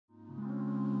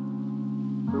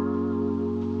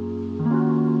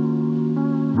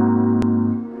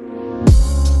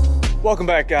Welcome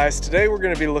back, guys. Today we're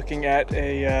going to be looking at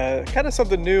a kind of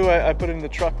something new I put in the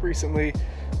truck recently.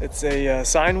 It's a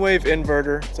sine wave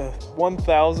inverter. It's a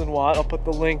 1000 watt. I'll put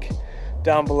the link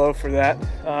down below for that.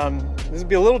 This will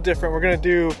be a little different. We're going to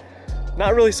do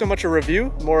not really so much a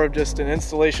review, more of just an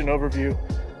installation overview.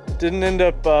 Didn't end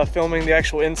up filming the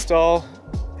actual install.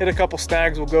 Hit a couple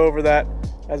snags. We'll go over that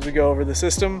as we go over the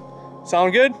system.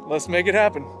 Sound good? Let's make it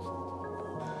happen.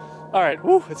 All right,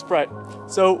 woo, it's bright.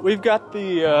 So we've got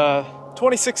the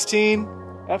 2016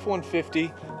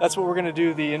 F150. That's what we're gonna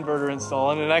do the inverter install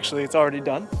on, and actually it's already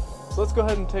done. So let's go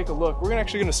ahead and take a look. We're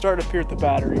actually gonna start up here at the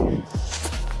battery.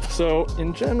 So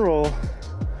in general,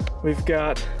 we've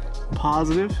got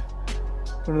positive,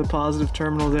 go to the positive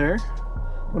terminal there.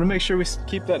 Wanna make sure we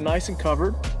keep that nice and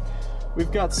covered.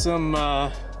 We've got some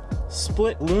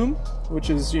split loom, which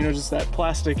is, you know, just that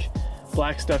plastic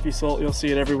black stuff you'll see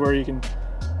it everywhere. You can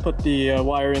put the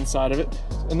wire inside of it.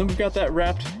 And then we've got that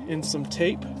wrapped in some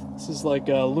tape. This is like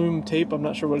loom tape. I'm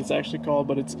not sure what it's actually called,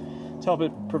 but it's to help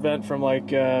it prevent from like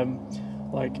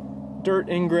dirt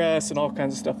ingress and all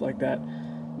kinds of stuff like that.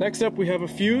 Next up, we have a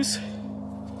fuse.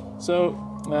 So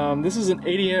this is an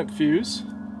 80 amp fuse.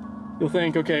 You'll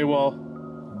think, okay, well,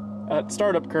 at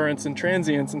startup currents and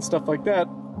transients and stuff like that,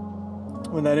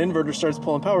 when that inverter starts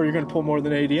pulling power, you're going to pull more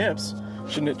than 80 amps.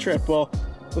 Shouldn't it trip? Well,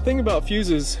 the thing about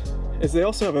fuses is they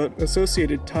also have an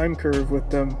associated time curve with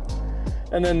them,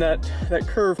 and then that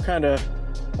curve kind of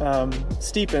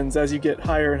steepens as you get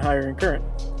higher and higher in current.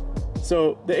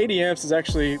 So the 80 amps is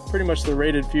actually pretty much the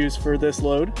rated fuse for this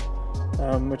load,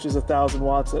 which is 1000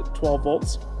 watts at 12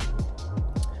 volts.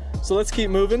 So let's keep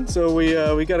moving. So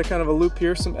we got a kind of a loop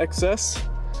here, some excess.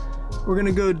 We're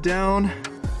gonna go down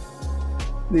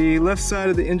the left side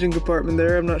of the engine compartment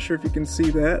there. I'm not sure if you can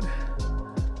see that.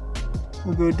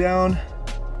 We'll go down.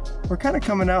 We're kind of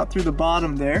coming out through the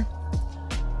bottom there.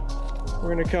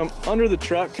 We're gonna come under the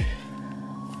truck.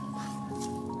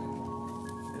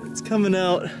 It's coming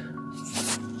out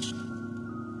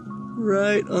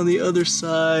right on the other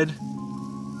side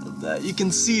of that. You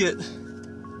can see it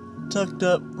tucked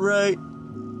up right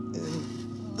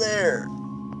in there.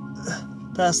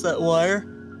 Past that wire,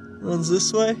 runs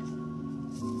this way.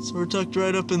 So we're tucked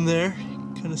right up in there. You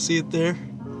can kind of see it there.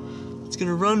 It's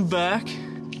gonna run back,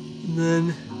 and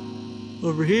then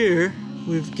over here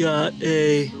we've got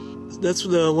that's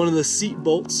one of the seat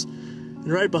bolts, and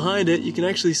right behind it you can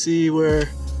actually see where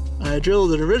I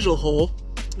drilled an original hole,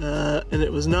 and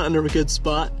it was not in a good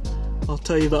spot. I'll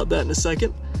tell you about that in a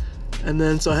second. And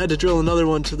then so I had to drill another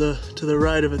one to the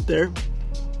right of it there.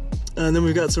 And then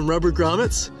we've got some rubber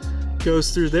grommets,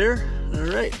 goes through there. All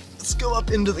right, let's go up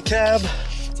into the cab.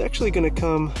 It's actually going to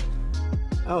come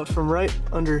out from right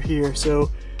under here.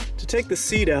 So to take the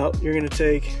seat out, you're going to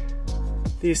take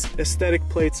these aesthetic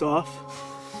plates off.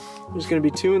 There's going to be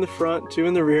 2 in the front, 2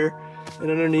 in the rear, and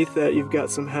underneath that you've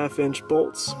got some 1/2-inch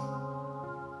bolts.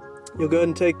 You'll go ahead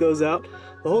and take those out.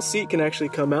 The whole seat can actually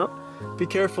come out. Be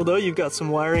careful though, you've got some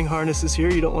wiring harnesses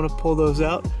here. You don't want to pull those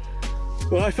out.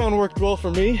 What I found worked well for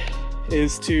me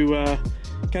is to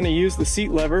kind of use the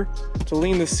seat lever to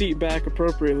lean the seat back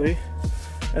appropriately,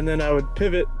 and then I would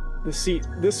pivot the seat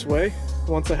this way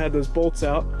once I had those bolts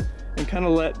out, and kind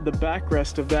of let the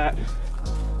backrest of that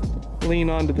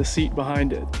lean onto the seat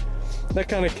behind it. That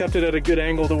kind of kept it at a good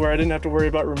angle to where I didn't have to worry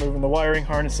about removing the wiring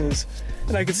harnesses,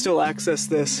 and I could still access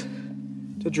this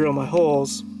to drill my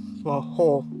holes,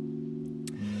 hole.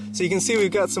 So you can see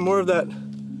we've got some more of that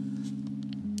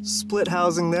split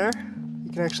housing there.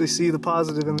 You can actually see the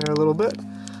positive in there a little bit.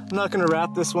 I'm not going to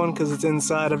wrap this one because it's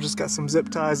inside. I've just got some zip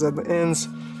ties at the ends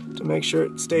to make sure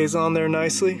it stays on there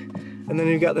nicely. And then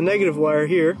you've got the negative wire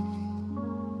here.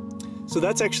 So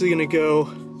that's actually going to go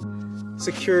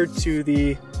secured to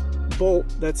the bolt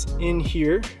that's in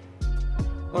here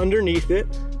underneath it.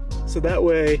 So that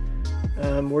way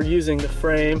we're using the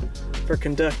frame for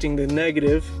conducting the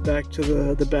negative back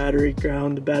to the battery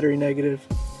ground, the battery negative.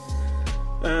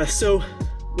 So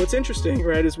what's interesting,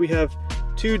 right, is we have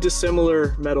 2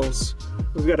 dissimilar metals.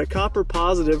 We've got a copper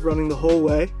positive running the whole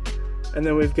way, and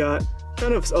then we've got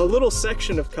kind of a little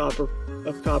section of copper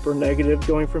negative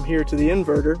going from here to the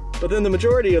inverter. But then the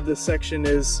majority of this section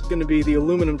is going to be the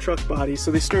aluminum truck body.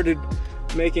 So they started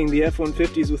making the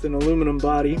F150s with an aluminum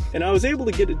body, and I was able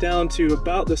to get it down to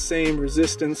about the same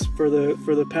resistance for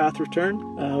the path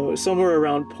return, somewhere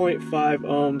around 0.5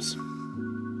 ohms.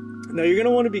 Now you're going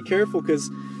to want to be careful because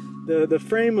the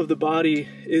frame of the body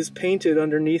is painted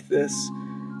underneath this,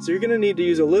 so you're going to need to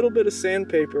use a little bit of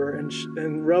sandpaper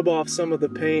and rub off some of the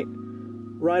paint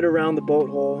right around the bolt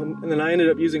hole, and then I ended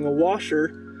up using a washer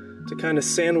to kind of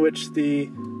sandwich the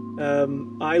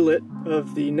eyelet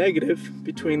of the negative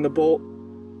between the bolt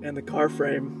and the car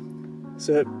frame.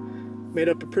 So it made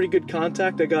up a pretty good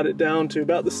contact. I got it down to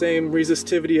about the same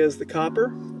resistivity as the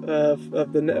copper of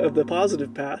the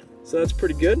positive path. So that's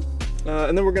pretty good.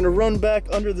 And then we're gonna run back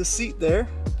under the seat there.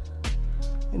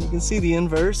 And you can see the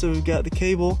inverter, so we've got the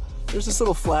cable. There's this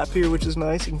little flap here, which is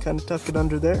nice. You can kind of tuck it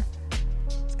under there.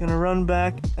 It's gonna run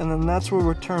back, and then that's where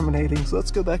we're terminating. So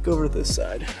let's go back over to this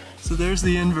side. So there's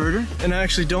the inverter, and I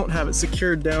actually don't have it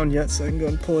secured down yet, so I can go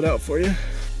and pull it out for you.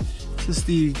 This is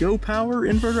the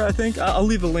GoPower inverter, I think. I'll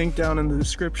leave a link down in the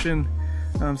description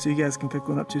so you guys can pick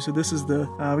one up too. So this is the,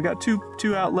 we got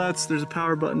two outlets. There's a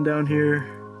power button down here,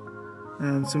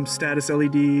 some status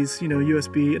LEDs, you know,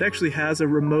 USB. It actually has a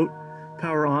remote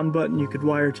power on button you could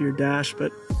wire to your dash,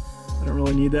 but I don't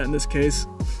really need that in this case.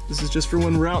 This is just for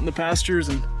when we're out in the pastures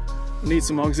and need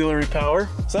some auxiliary power.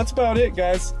 So that's about it,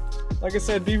 guys. Like I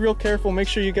said, be real careful. Make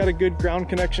sure you got a good ground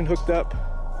connection hooked up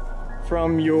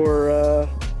from your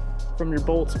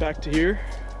bolts back to here.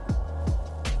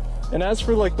 And as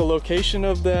for like the location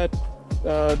of that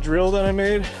drill that I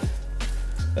made,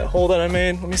 that hole that I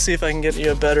made, let me see if I can get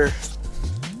you a better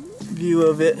view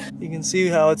of it. You can see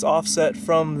how it's offset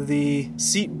from the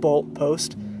seat bolt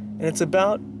post, and it's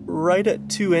about right at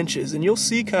 2 inches, and you'll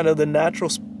see kind of the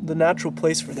natural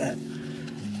place for that.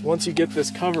 Once you get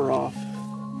this cover off,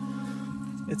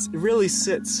 it really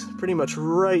sits pretty much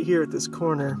right here at this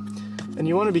corner, and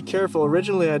you want to be careful.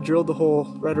 Originally I drilled the hole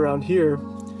right around here,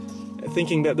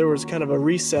 thinking that there was kind of a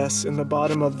recess in the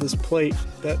bottom of this plate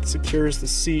that secures the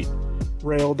seat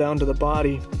rail down to the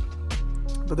body,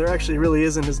 but there actually really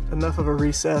isn't enough of a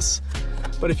recess.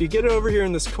 But if you get over here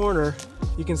in this corner,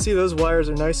 you can see those wires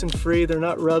are nice and free. They're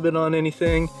not rubbing on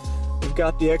anything. We've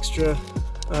got the extra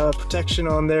protection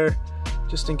on there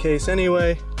just in case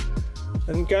anyway.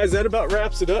 And guys, that about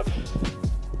wraps it up.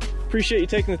 Appreciate you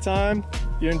taking the time.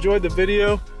 If you enjoyed the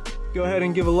video, go ahead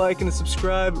and give a like and a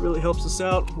subscribe. It really helps us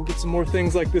out. We'll get some more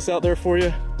things like this out there for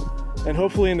you. And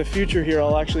hopefully in the future here,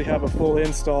 I'll actually have a full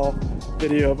install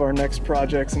video of our next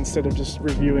projects instead of just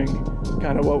reviewing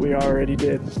kind of what we already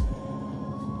did.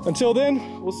 Until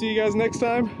then, we'll see you guys next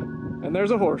time. And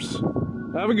there's a horse.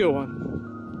 Have a good one.